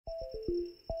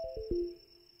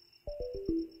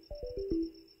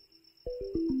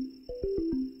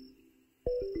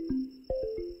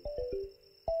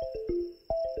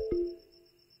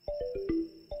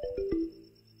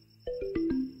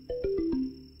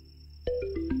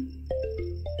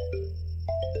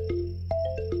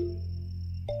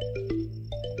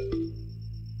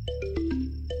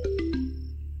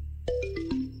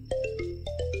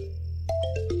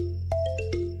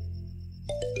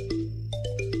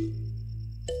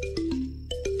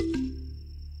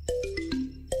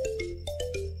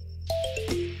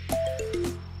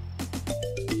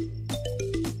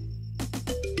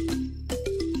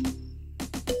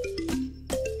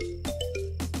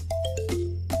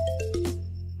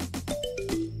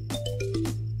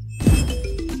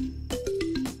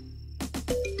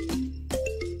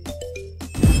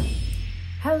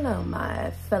Hello, my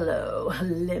fellow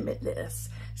limitless,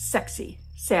 sexy,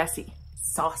 sassy,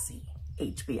 saucy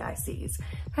HBICs.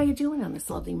 How you doing on this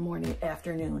lovely morning,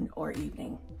 afternoon, or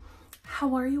evening?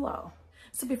 How are you all?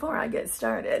 So before I get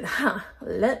started,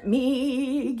 let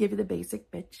me give you the basic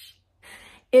bitch.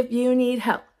 If you need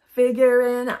help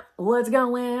figuring out what's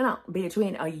going on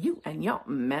between you and your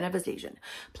manifestation,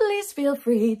 please feel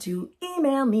free to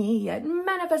email me at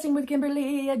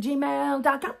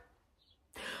manifestingwithkimberly@gmail.com.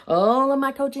 All of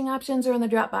my coaching options are in the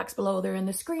drop box below. They're in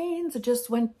the screens. It just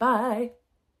went by.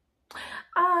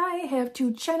 I have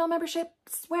 2 channel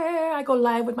memberships where I go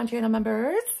live with my channel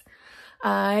members.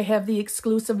 I have the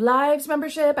exclusive lives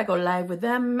membership. I go live with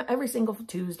them every single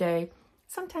Tuesday.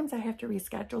 Sometimes I have to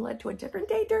reschedule it to a different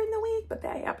day during the week, but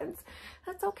that happens.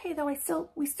 That's okay though.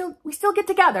 We still get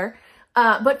together.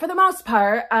 But for the most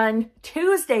part, on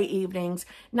Tuesday evenings,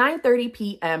 9:30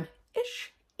 p.m.-ish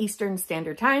Eastern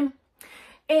Standard Time.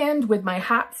 And with my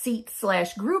hot seat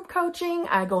 / group coaching,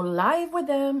 I go live with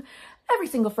them every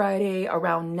single Friday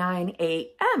around 9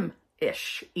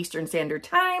 a.m.-ish Eastern Standard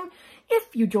Time.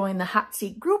 If you join the hot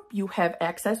seat group, you have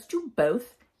access to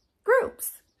both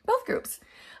groups.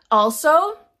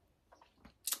 Also,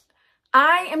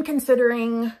 I have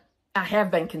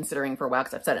been considering for a while,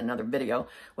 because I've said it in another video,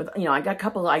 I got a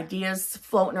couple of ideas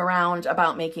floating around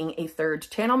about making a 3rd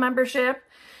channel membership.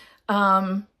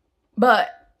 But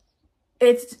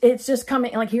it's just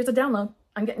coming, like, here's a download.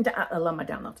 I love my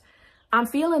downloads. I'm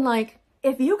feeling like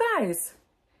if you guys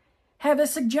have a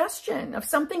suggestion of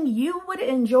something you would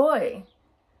enjoy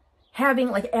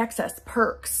having, like, access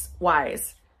perks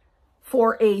wise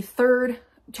for a 3rd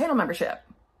channel membership,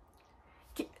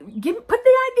 put the idea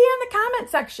in the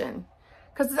comment section,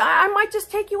 because I might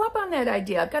just take you up on that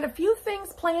idea. I've got a few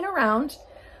things playing around.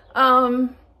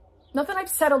 Nothing I've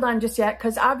settled on just yet,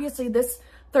 because obviously this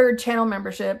 3rd channel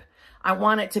membership, I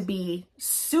want it to be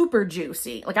super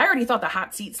juicy. Like, I already thought the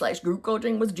hot seat / group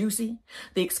coaching was juicy.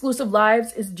 The exclusive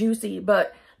lives is juicy,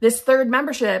 but this 3rd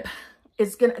membership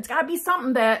it's gotta be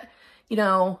something that,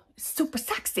 super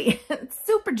sexy,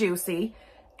 super juicy,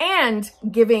 and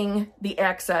giving the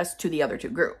access to the other 2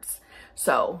 groups.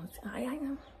 So,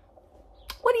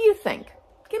 what do you think?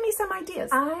 Give me some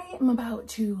ideas. I am about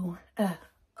to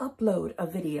upload a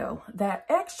video that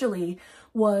actually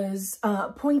was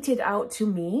pointed out to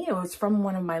me. It was from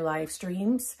one of my live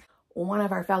streams. One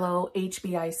of our fellow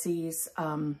HBICs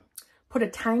put a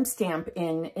timestamp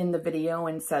in the video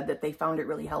and said that they found it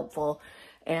really helpful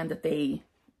and that they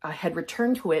had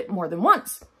returned to it more than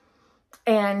once.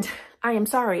 And I am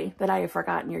sorry that I have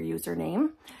forgotten your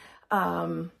username.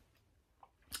 I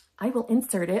will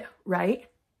insert it right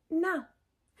now.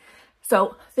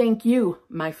 So thank you,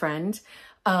 my friend.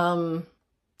 And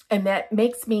that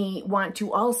makes me want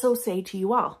to also say to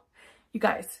you all, you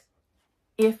guys,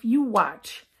 if you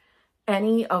watch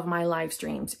any of my live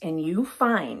streams and you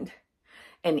find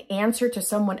an answer to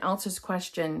someone else's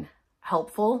question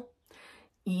helpful,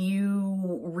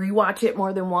 you rewatch it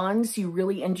more than once, you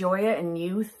really enjoy it, and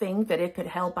you think that it could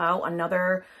help out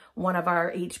another one of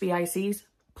our HBICs,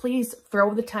 please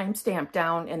throw the timestamp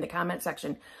down in the comment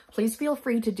section. Please feel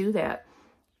free to do that.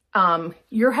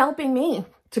 You're helping me,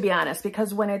 to be honest,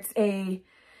 because when it's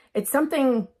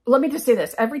something, let me just say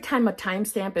this, every time a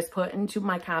timestamp is put into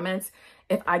my comments,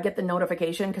 if I get the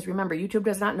notification, because remember, YouTube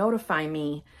does not notify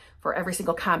me for every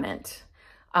single comment.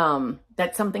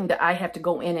 That's something that I have to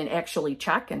go in and actually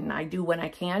check, and I do when I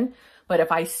can. But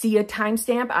if I see a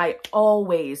timestamp, I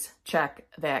always check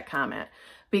that comment,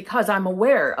 because I'm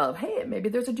aware of, hey, maybe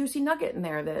there's a juicy nugget in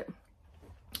there that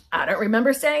I don't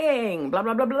remember saying, blah,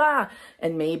 blah, blah, blah.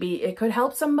 And maybe it could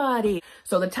help somebody.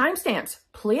 So the timestamps,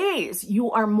 please,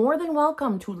 you are more than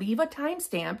welcome to leave a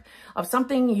timestamp of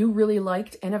something you really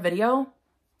liked in a video.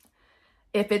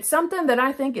 If it's something that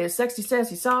I think is sexy,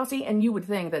 sassy, saucy, and you would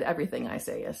think that everything I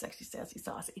say is sexy, sassy,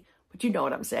 saucy, but but you know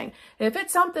what I'm saying. If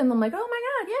it's something, I'm like, oh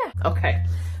my God, yeah. Okay,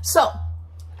 so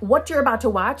what you're about to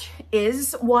watch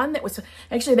is one that was,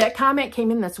 actually that comment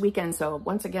came in this weekend. So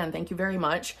once again, thank you very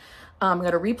much. I'm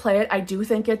going to replay it. I do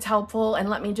think it's helpful. And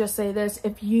let me just say this,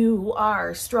 if you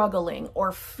are struggling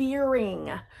or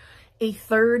fearing a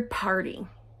third party,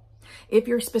 if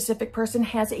your specific person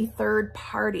has a third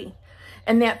party,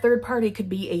 and that third party could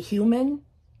be a human,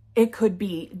 it could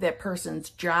be that person's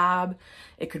job,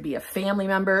 it could be a family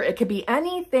member, it could be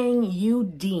anything you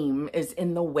deem is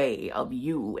in the way of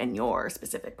you and your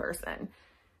specific person.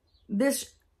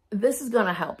 This is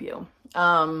gonna help you.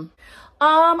 Also,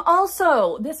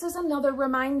 this is another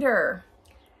reminder.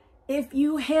 If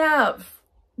you have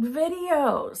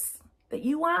videos that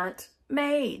you want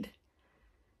made,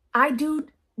 I do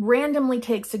randomly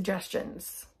take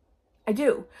suggestions. I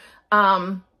do.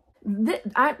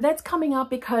 That's coming up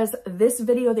because this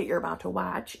video that you're about to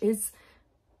watch is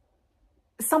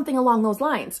something along those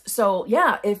lines. So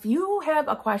yeah, if you have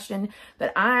a question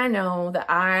that I know that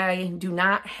I do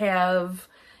not have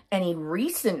any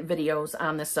recent videos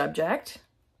on the subject,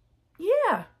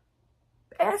 yeah,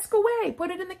 ask away, put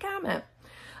it in the comment.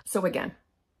 So again,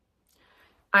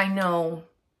 I know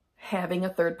having a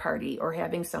third party or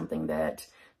having something that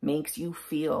makes you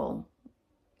feel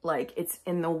like it's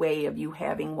in the way of you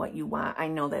having what you want, I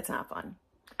know that's not fun.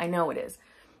 I know it is.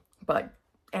 But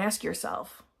ask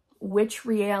yourself, which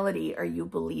reality are you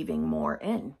believing more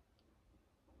in?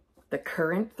 The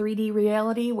current 3D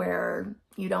reality where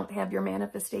you don't have your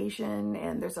manifestation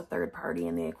and there's a third party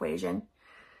in the equation?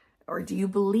 Or do you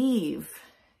believe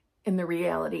in the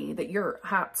reality that you're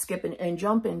hop, skipping, and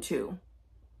jump into,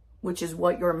 which is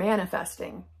what you're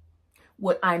manifesting?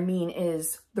 What I mean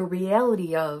is the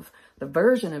reality of the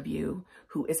version of you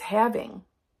who is having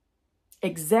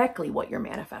exactly what you're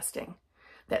manifesting.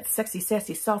 That sexy,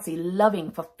 sassy, saucy, loving,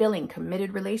 fulfilling,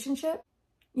 committed relationship.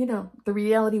 You know, the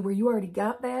reality where you already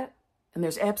got that and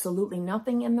there's absolutely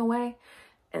nothing in the way.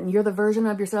 And you're the version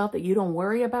of yourself that you don't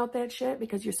worry about that shit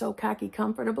because you're so cocky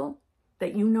comfortable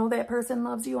that you know that person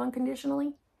loves you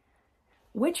unconditionally.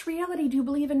 Which reality do you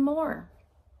believe in more?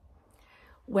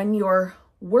 When you're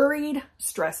worried,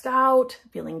 stressed out,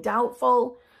 feeling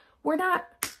doubtful, we're not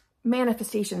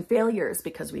manifestation failures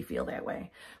because we feel that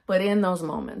way. But in those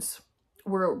moments,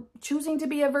 we're choosing to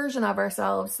be a version of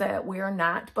ourselves that we're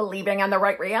not believing in the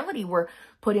right reality. We're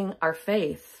putting our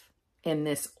faith in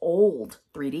this old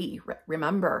 3D.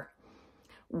 Remember,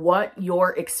 what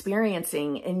you're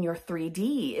experiencing in your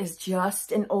 3D is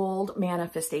just an old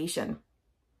manifestation.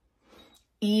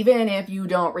 Even if you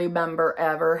don't remember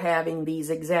ever having these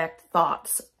exact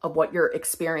thoughts of what you're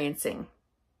experiencing,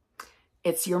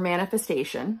 it's your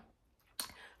manifestation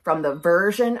from the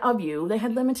version of you that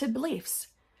had limited beliefs,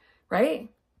 right?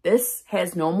 This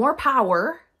has no more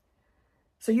power.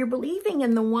 So you're believing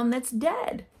in the one that's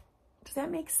dead. Does that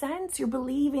make sense? You're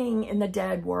believing in the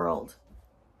dead world.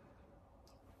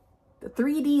 The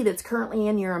 3D that's currently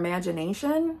in your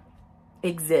imagination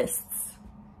exists.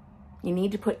 You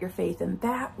need to put your faith in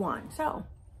that one. So,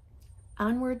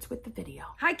 onwards with the video.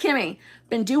 Hi, Kimmy.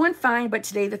 Been doing fine, but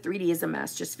today the 3D is a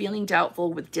mess. Just feeling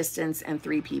doubtful with distance and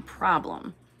 3P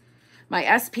problem.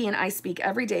 My SP and I speak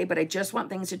every day, but I just want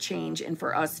things to change and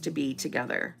for us to be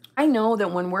together. I know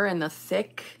that when we're in the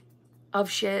thick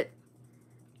of shit,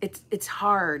 it's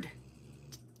hard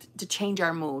to change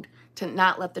our mood, to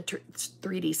not let the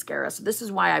 3D scare us. This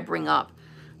is why I bring up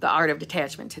the art of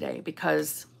detachment today,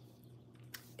 because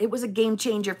it was a game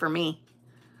changer for me,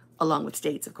 along with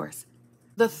states, of course.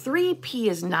 The 3P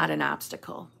is not an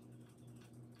obstacle.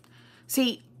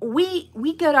 See,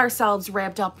 we get ourselves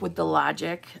wrapped up with the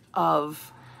logic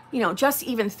of, you know, just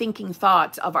even thinking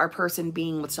thoughts of our person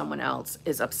being with someone else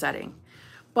is upsetting.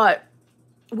 But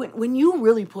when you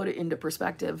really put it into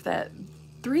perspective that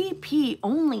 3P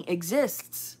only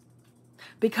exists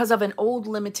because of an old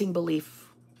limiting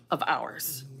belief of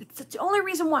ours. It's the only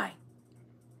reason why.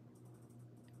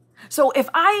 So if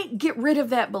I get rid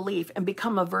of that belief and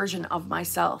become a version of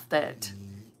myself that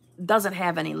doesn't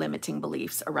have any limiting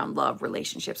beliefs around love,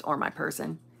 relationships, or my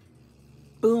person,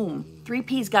 boom,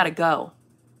 3P's got to go.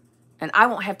 And I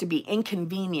won't have to be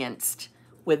inconvenienced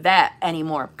with that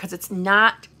anymore because it's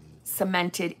not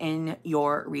cemented in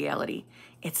your reality.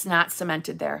 It's not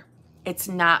cemented there. It's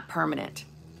not permanent.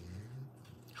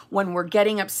 When we're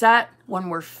getting upset, when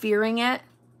we're fearing it,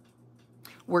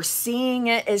 we're seeing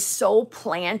it as so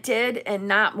planted and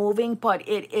not moving, but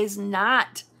it is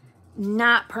not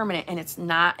permanent and it's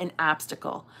not an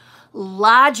obstacle.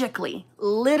 Logically,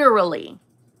 literally,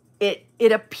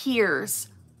 it appears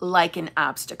like an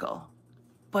obstacle,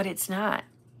 but it's not.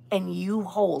 And you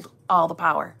hold all the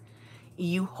power.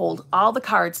 You hold all the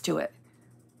cards to it.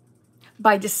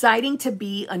 By deciding to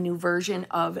be a new version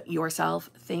of yourself,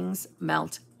 things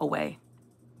melt away.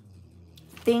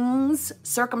 Things,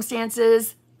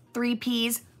 circumstances,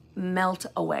 3Ps melt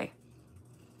away.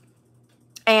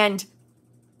 And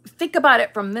think about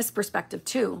it from this perspective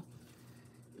too.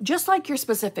 Just like your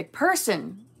specific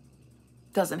person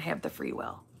doesn't have the free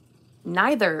will,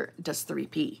 neither does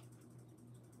 3P.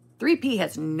 3P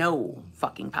has no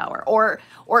fucking power. Or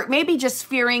maybe just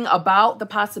fearing about the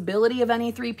possibility of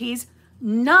any 3Ps.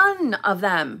 None of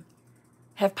them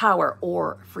have power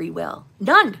or free will.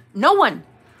 None. No one.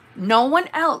 No one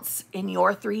else in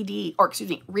your 3D, or excuse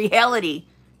me, reality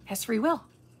has free will.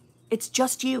 It's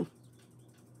just you.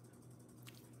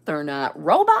 They're not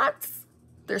robots.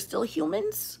 They're still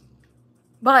humans.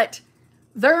 But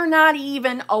they're not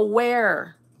even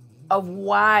aware of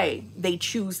why they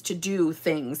choose to do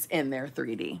things in their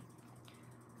 3D.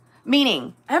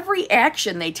 Meaning, every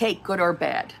action they take, good or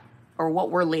bad, or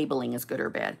what we're labeling as good or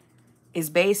bad, is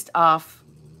based off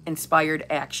inspired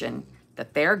action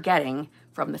that they're getting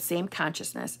from the same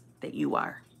consciousness that you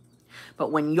are.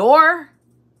 But when you're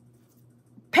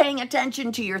paying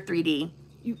attention to your 3D,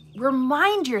 you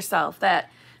remind yourself that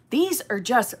these are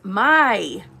just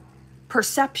my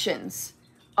perceptions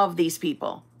of these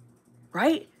people,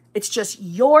 right? It's just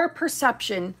your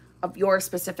perception of your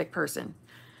specific person.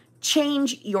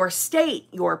 Change your state,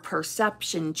 your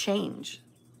perception changes.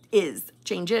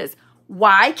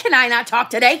 Why can I not talk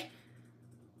today?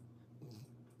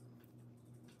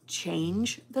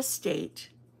 Change the state,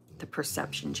 the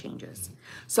perception changes.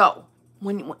 So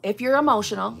if you're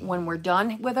emotional, when we're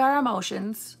done with our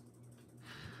emotions,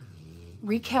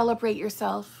 recalibrate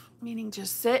yourself, meaning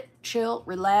just sit, chill,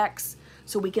 relax,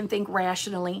 so we can think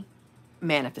rationally,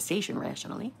 manifestation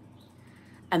rationally.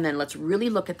 And then let's really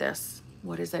look at this.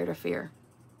 What is there to fear?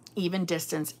 Even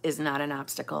distance is not an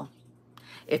obstacle.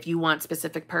 If you want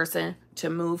specific person to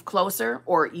move closer,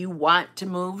 or you want to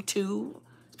move to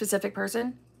specific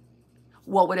person,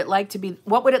 what would it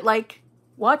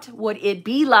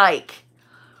be like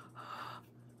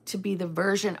to be the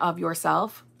version of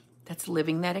yourself that's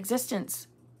living that existence?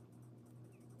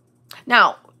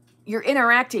 Now, you're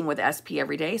interacting with SP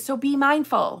every day, so be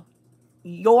mindful.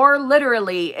 You're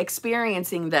literally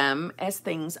experiencing them as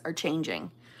things are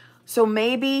changing. So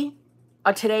maybe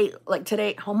today,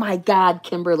 oh my God,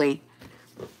 Kimberly,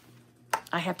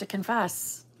 I have to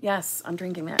confess. Yes, I'm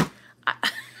drinking that.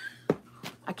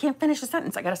 I can't finish a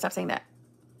sentence. I got to stop saying that.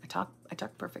 I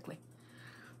talk perfectly.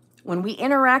 When we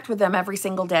interact with them every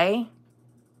single day,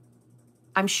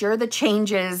 I'm sure the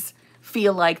changes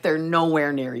feel like they're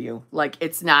nowhere near you, like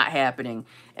it's not happening.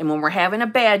 And when we're having a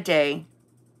bad day,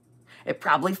 it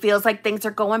probably feels like things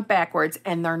are going backwards,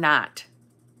 and they're not.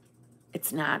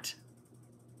 It's not.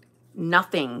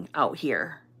 Nothing out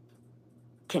here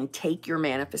can take your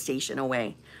manifestation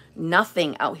away.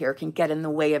 Nothing out here can get in the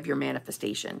way of your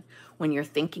manifestation. When you're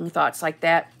thinking thoughts like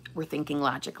that, we're thinking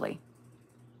logically.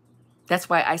 That's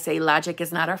why I say logic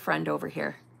is not our friend over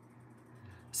here.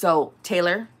 So,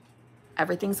 Taylor,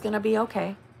 everything's going to be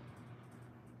okay.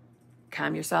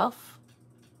 Calm yourself.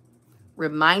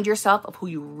 Remind yourself of who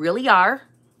you really are,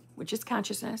 which is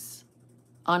consciousness,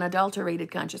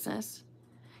 unadulterated consciousness.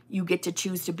 You get to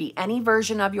choose to be any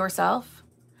version of yourself.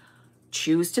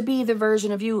 Choose to be the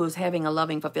version of you who's having a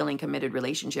loving, fulfilling, committed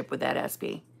relationship with that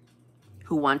SP,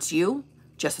 who wants you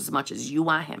just as much as you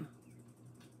want him.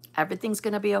 Everything's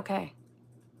going to be okay.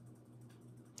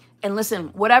 And listen,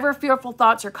 whatever fearful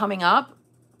thoughts are coming up,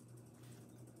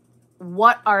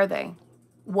 what are they?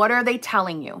 What are they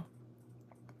telling you?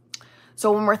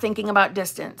 So when we're thinking about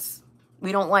distance,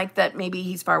 we don't like that maybe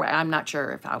he's far away. I'm not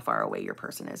sure how far away your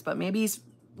person is, but maybe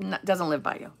doesn't live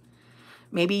by you.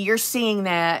 Maybe you're seeing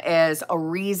that as a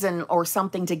reason or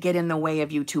something to get in the way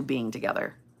of you two being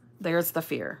together. There's the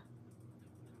fear.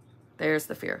 There's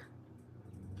the fear.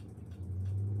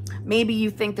 Maybe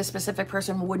you think the specific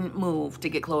person wouldn't move to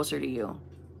get closer to you.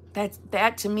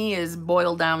 That to me is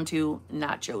boiled down to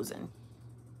not chosen.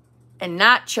 And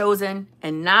not chosen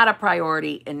and not a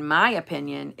priority, in my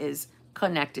opinion, is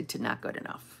connected to not good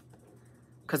enough.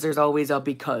 Because there's always a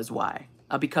because why.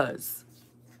 A because.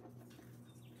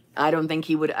 I don't think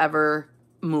he would ever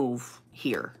move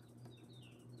here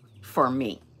for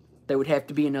me. There would have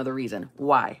to be another reason.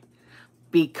 Why?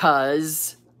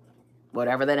 Because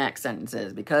whatever the next sentence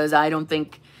is. Because I don't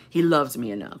think he loves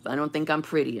me enough. I don't think I'm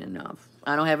pretty enough.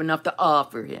 I don't have enough to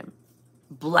offer him.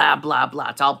 Blah, blah, blah.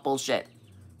 It's all bullshit.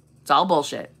 It's all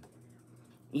bullshit.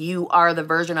 You are the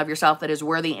version of yourself that is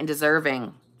worthy and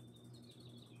deserving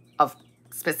of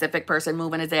specific person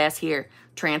moving his ass here,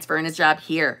 transferring his job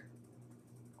here,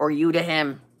 or you to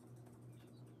him.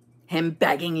 him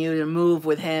begging you to move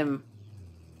with him.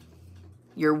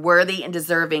 You're worthy and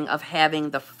deserving of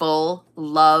having the full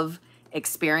love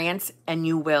experience, and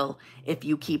you will if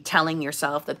you keep telling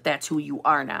yourself that that's who you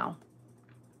are now.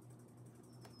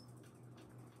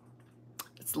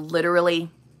 It's literally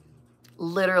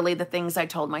the things I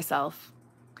told myself.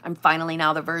 I'm finally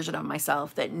now the version of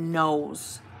myself that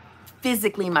knows,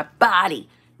 physically my body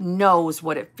knows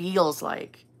what it feels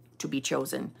like to be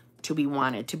chosen, to be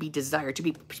wanted, to be desired, to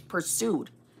be pursued.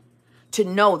 To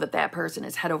know that that person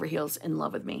is head over heels in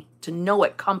love with me. To know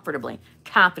it comfortably,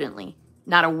 confidently,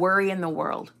 not a worry in the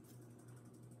world.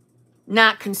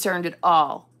 Not concerned at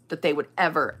all that they would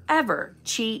ever, ever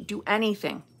cheat, do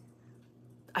anything.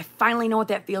 I finally know what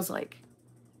that feels like.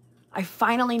 I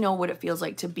finally know what it feels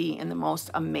like to be in the most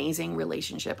amazing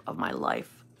relationship of my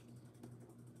life.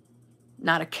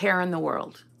 Not a care in the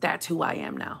world. That's who I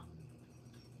am now.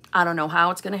 I don't know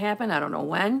how it's going to happen. I don't know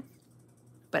when,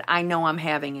 but I know I'm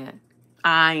having it.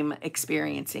 I'm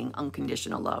experiencing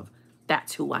unconditional love.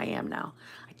 That's who I am now.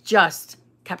 I just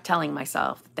kept telling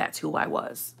myself that's who I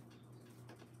was.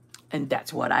 And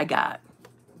that's what I got.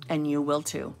 And you will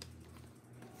too.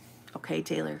 Okay,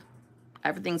 Taylor?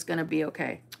 Everything's going to be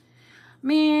okay.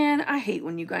 Man, I hate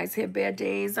when you guys have bad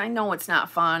days. I know it's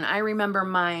not fun. I remember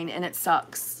mine and it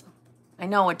sucks. I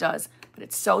know it does, but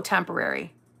it's so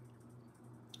temporary.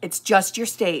 It's just your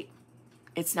state.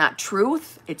 It's not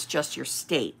truth. It's just your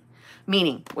state.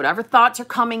 Meaning, whatever thoughts are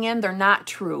coming in, they're not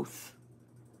truth.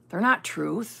 They're not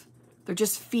truth. They're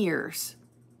just fears.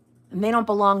 And they don't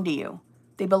belong to you.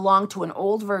 They belong to an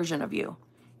old version of you.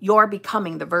 You're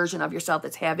becoming the version of yourself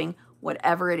that's having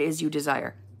whatever it is you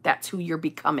desire. That's who you're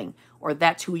becoming, or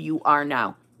that's who you are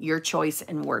now. Your choice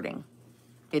and wording.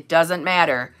 It doesn't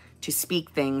matter to speak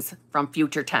things from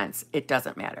future tense. It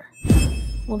doesn't matter.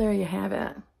 Well, there you have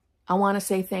it. I want to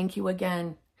say thank you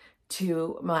again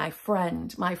to my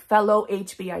friend, my fellow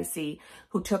Hbic,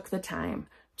 who took the time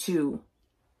to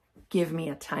give me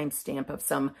a timestamp of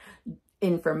some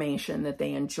information that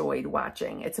they enjoyed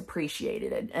watching. It's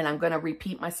appreciated. And I'm going to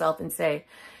repeat myself and say,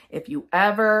 if you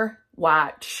ever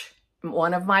watch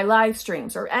one of my live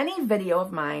streams or any video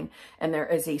of mine, and there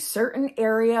is a certain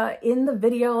area in the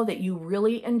video that you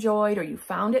really enjoyed or you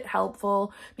found it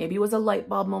helpful, maybe it was a light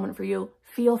bulb moment for you,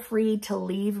 feel free to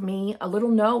leave me a little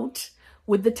note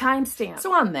with the timestamp.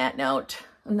 So on that note,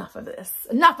 enough of this.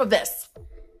 Enough of this.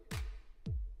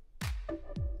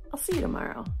 I'll see you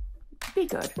tomorrow. Be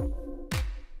good.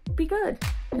 Be good.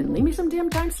 And leave me some damn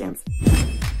timestamps.